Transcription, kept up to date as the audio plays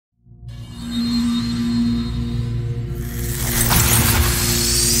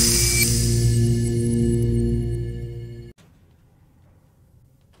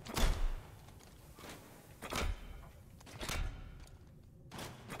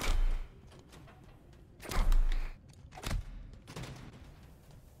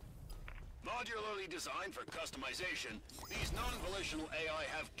Modularly designed for customization, these non-volitional AI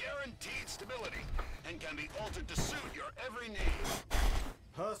have guaranteed stability and can be altered to suit your every need.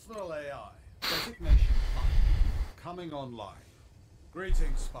 Personal AI. Designation coming online.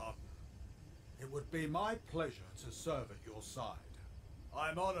 Greetings, Spartan. It would be my pleasure to serve at your side.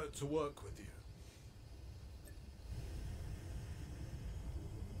 I'm honored to work with you.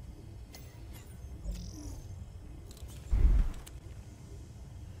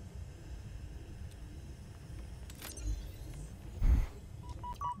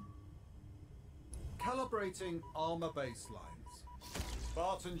 Calibrating armor baselines.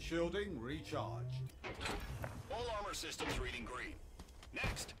 Spartan shielding recharged. All armor systems reading green.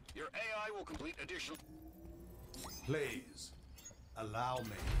 Next, your AI will complete additional... Please, allow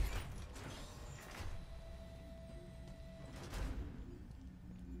me.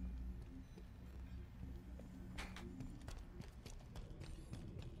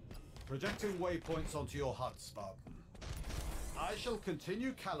 Projecting waypoints onto your HUD, Spartan. I shall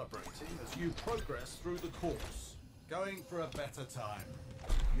continue calibrating as you progress through the course, going for a better time.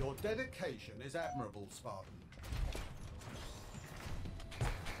 Your dedication is admirable, Spartan.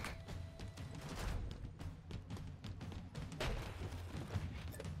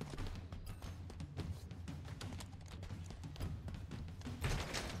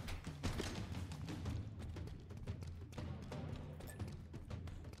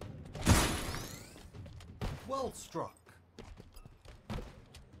 Well struck.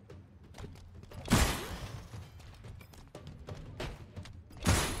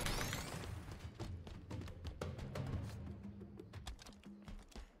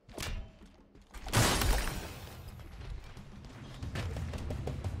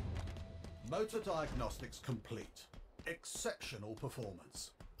 Motor diagnostics complete. Exceptional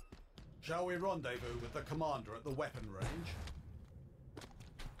performance. Shall we rendezvous with the commander at the weapon range?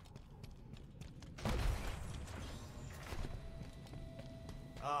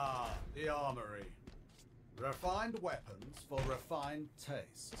 Ah, the armory. Refined weapons for refined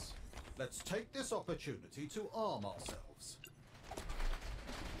tastes. Let's take this opportunity to arm ourselves.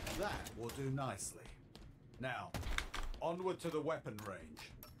 That will do nicely. Now, onward to the weapon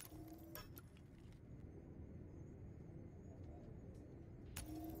range.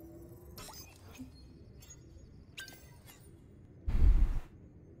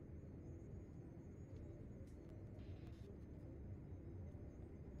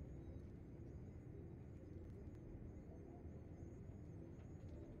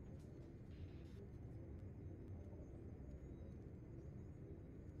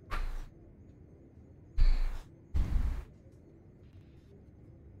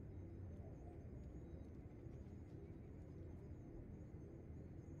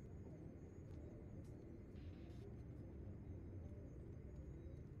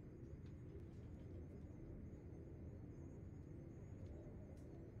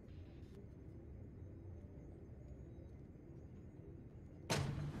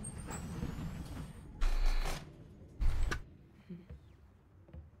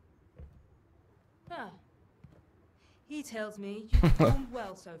 He tells me you've performed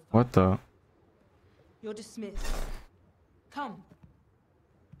well so far. What the? You're dismissed. Come.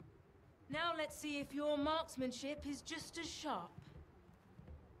 Now let's see if your marksmanship is just as sharp.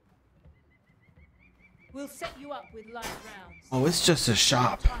 We'll set you up with light rounds. Oh, it's just a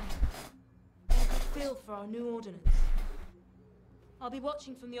shop. Feel for our new ordnance. I'll be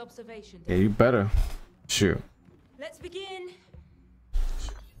watching from the observation deck. Yeah, you better. Shoot. Let's begin.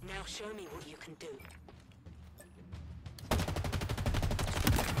 Now show me what you can do.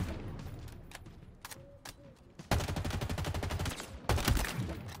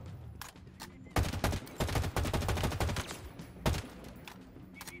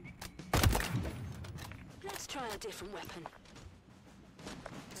 Let's try a different weapon.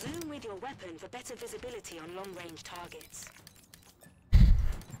 Zoom with your weapon for better visibility on long-range targets.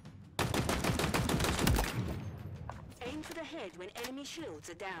 Aim for the head when enemy shields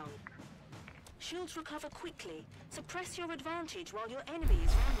are down. Shields recover quickly, so press your advantage while your enemy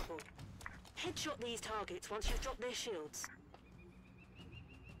is vulnerable. Headshot these targets once you've dropped their shields.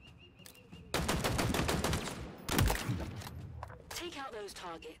 Take out those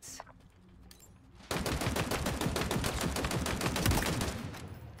targets.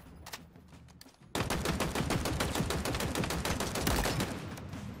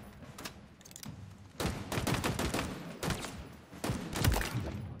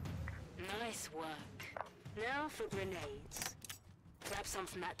 Nice work. Now for grenades. Grab some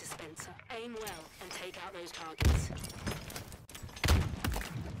from that dispenser. Aim well and take out those targets.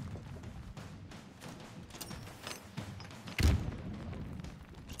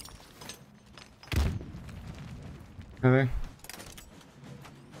 Really?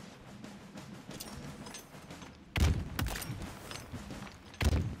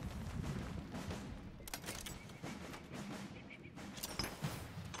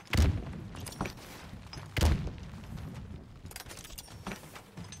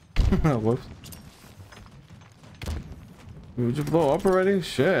 Whoops. Would you blow up already?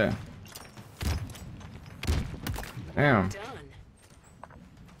 Shit. Damn. Done.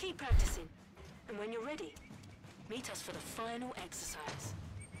 Keep practicing. And when you're ready, meet us for the final exercise.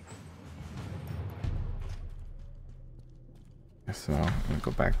 So I'm gonna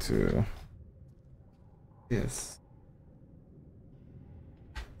go back to this.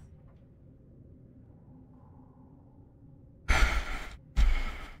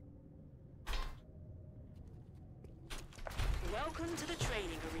 Welcome to the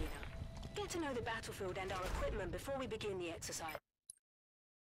training arena. Get to know the battlefield and our equipment before we begin the exercise.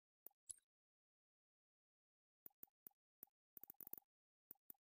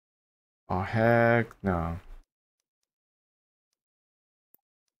 Oh heck no.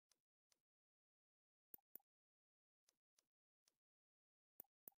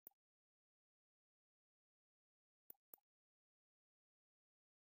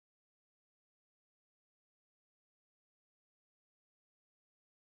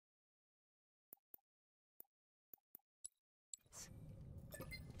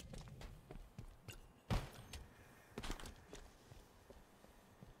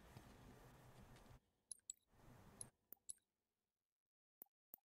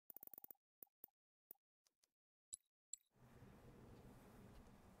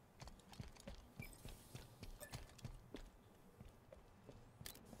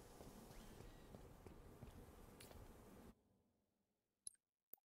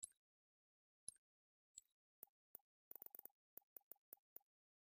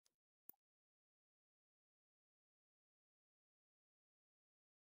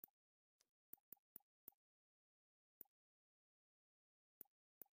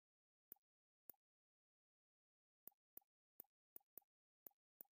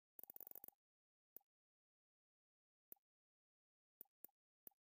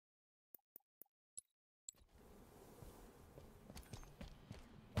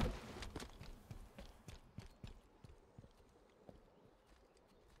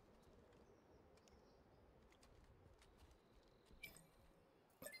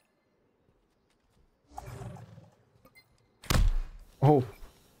 Oh.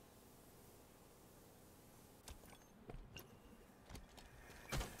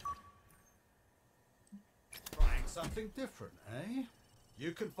 Trying something different, eh?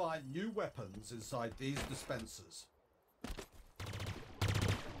 You can find new weapons inside these dispensers.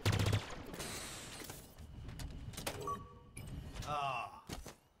 Ah,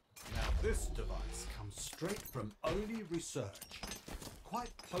 now this device comes straight from Oni research.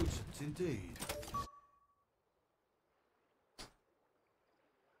 Quite potent indeed.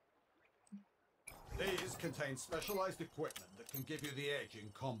 These contain specialized equipment that can give you the edge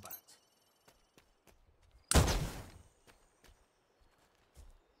in combat.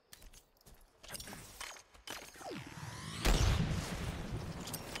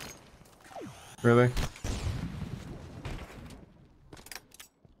 Really?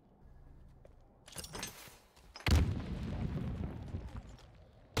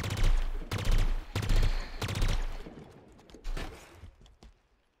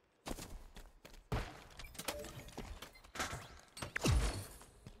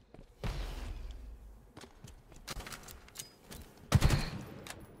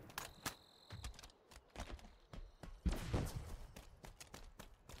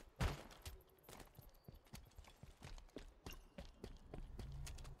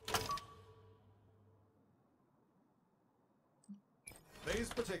 These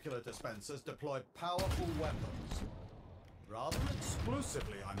particular dispensers deploy powerful weapons. Rather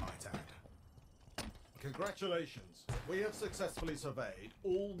exclusively, I might add. Congratulations. We have successfully surveyed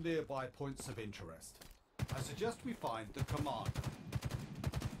all nearby points of interest. I suggest we find the commander.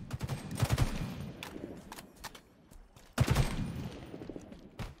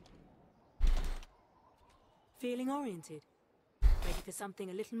 Feeling oriented? Ready for something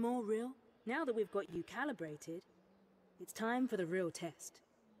a little more real? Now that we've got you calibrated, it's time for the real test.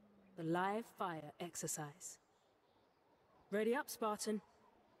 The live fire exercise. Ready up, Spartan.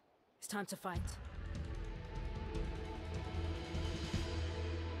 It's time to fight.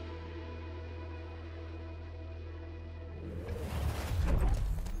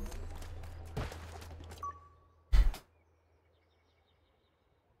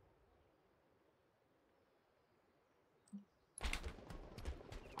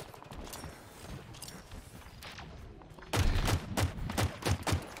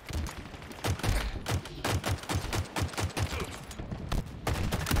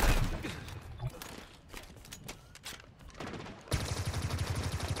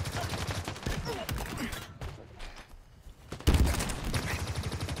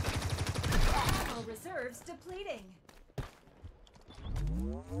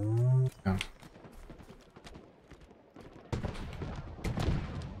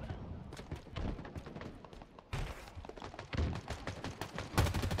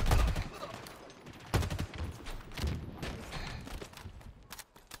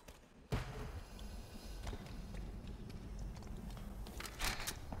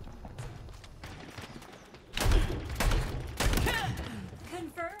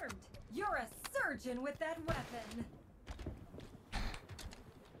 fortune with that weapon.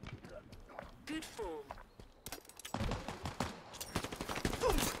 Good form.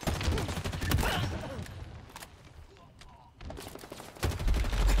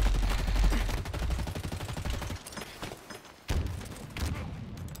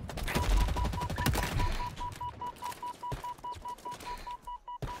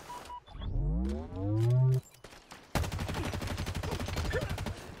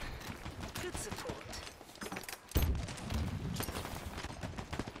 Good support.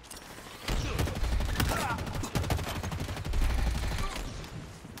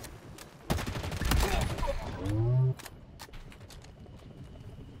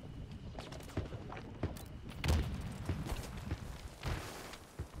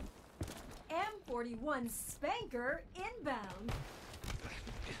 M41 Spanker inbound.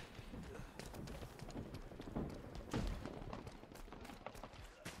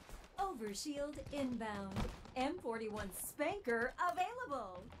 Overshield inbound. M41 Spanker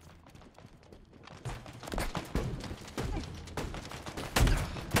available.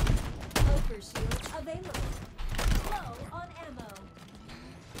 Overshield available. Low on ammo.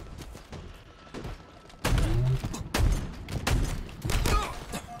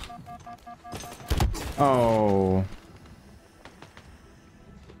 Oh.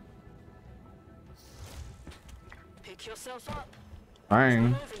 Pick yourself up.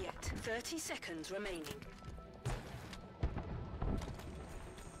 Fine. Not over yet. 30 seconds remaining.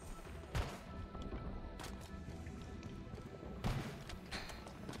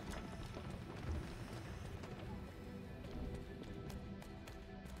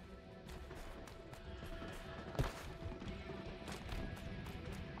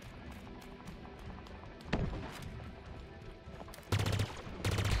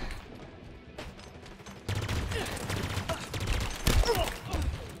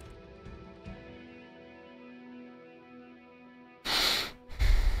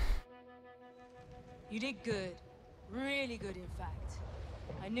 You did good. Really good, in fact.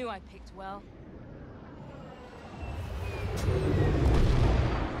 I knew I picked well.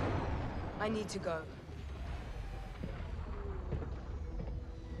 I need to go.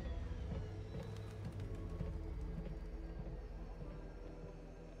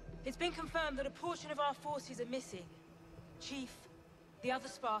 It's been confirmed that a portion of our forces are missing. Chief, the other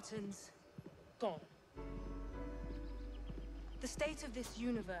Spartans, gone. The state of this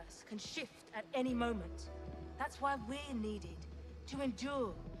universe can shift at any moment. That's why we're needed. To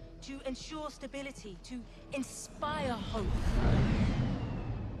endure, to ensure stability, to inspire hope.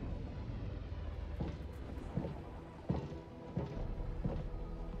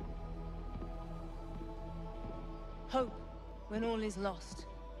 Hope when all is lost.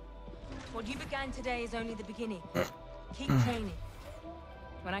 What you began today is only the beginning. Keep training.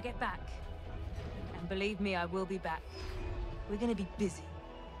 When I get back, and believe me, I will be back, we're gonna be busy.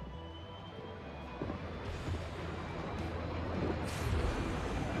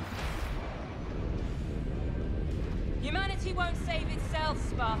 Humanity won't save itself,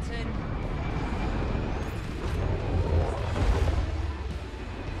 Spartan.